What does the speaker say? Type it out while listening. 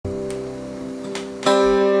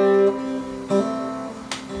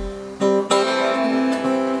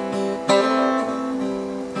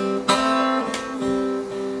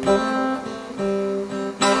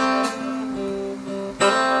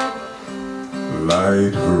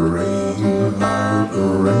Light rain, light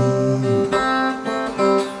rain.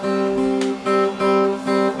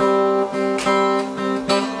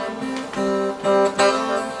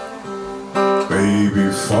 Baby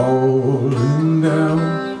falling down.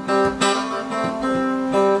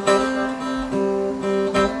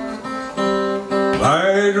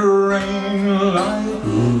 Light rain, light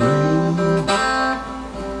rain.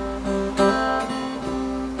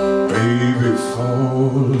 Baby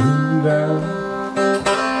falling down.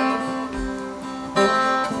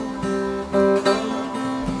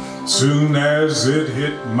 Soon as it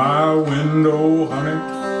hit my window, honey,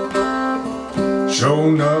 sure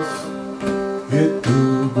enough, hit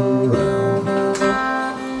the ground.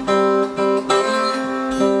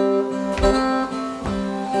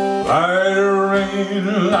 Light rain,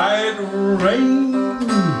 light rain.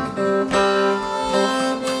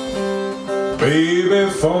 Baby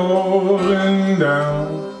falling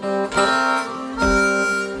down.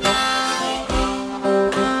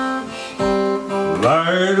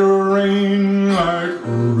 Light rain, light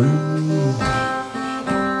rain.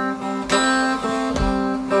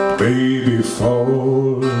 Baby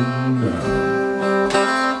falling down.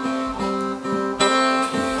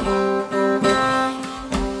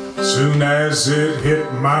 Soon as it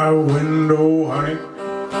hit my window, honey,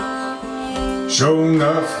 sure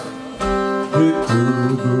enough, hit the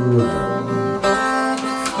ground.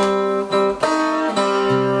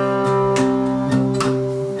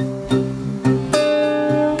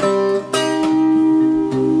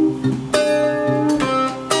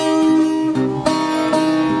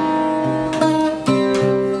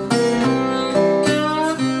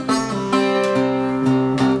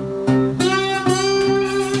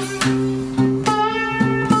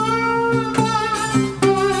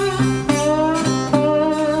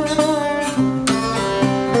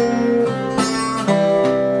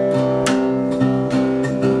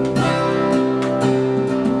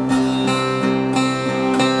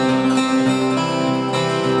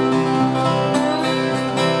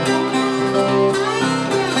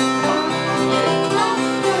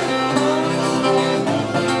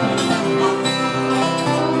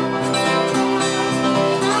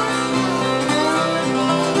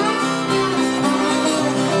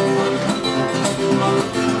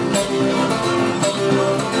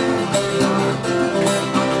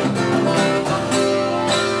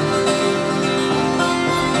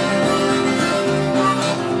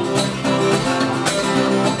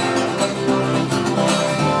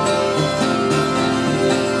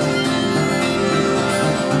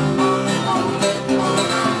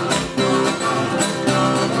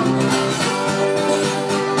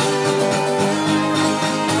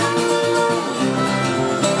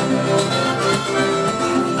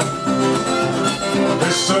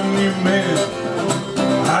 Listen, you men,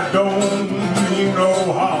 I don't mean no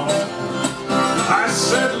harm. I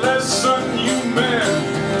said, listen, you men,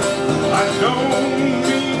 I don't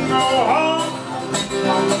mean no harm.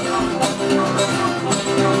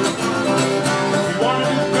 If you want to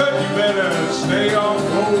do good, you better stay off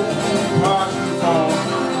old Parchman Farm.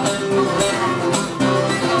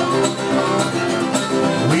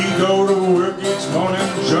 We go to work each morning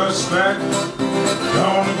just that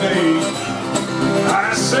dawn of day.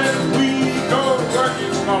 I said we go to work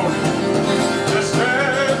each morning just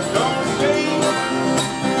that dawn of day.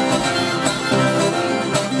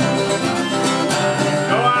 You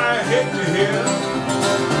know I hate to hear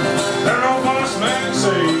that old boss man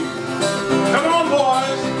say, come on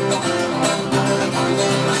boys.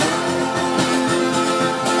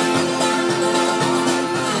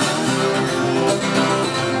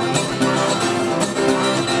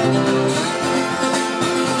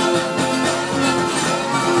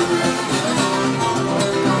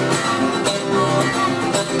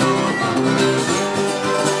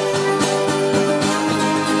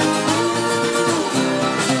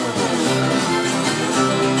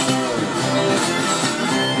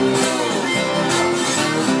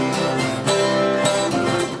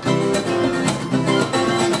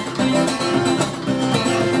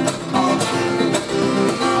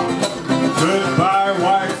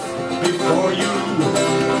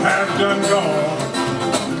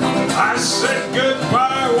 I said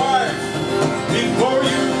goodbye, wife, before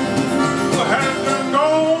you have done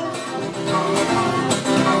gone.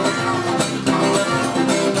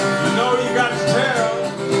 You know you got to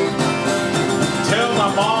tell my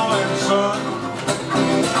mom and son.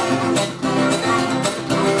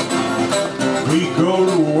 We go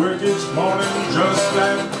to work each morning just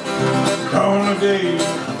that dawn of day.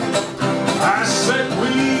 I said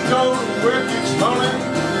we go to work each morning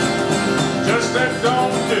just that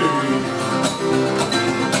dawn of day.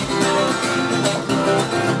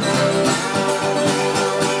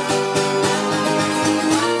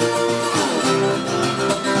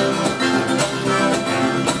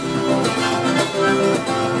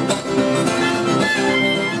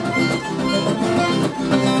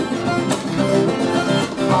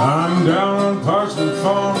 I'm down on Parchman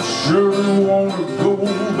Farm, sure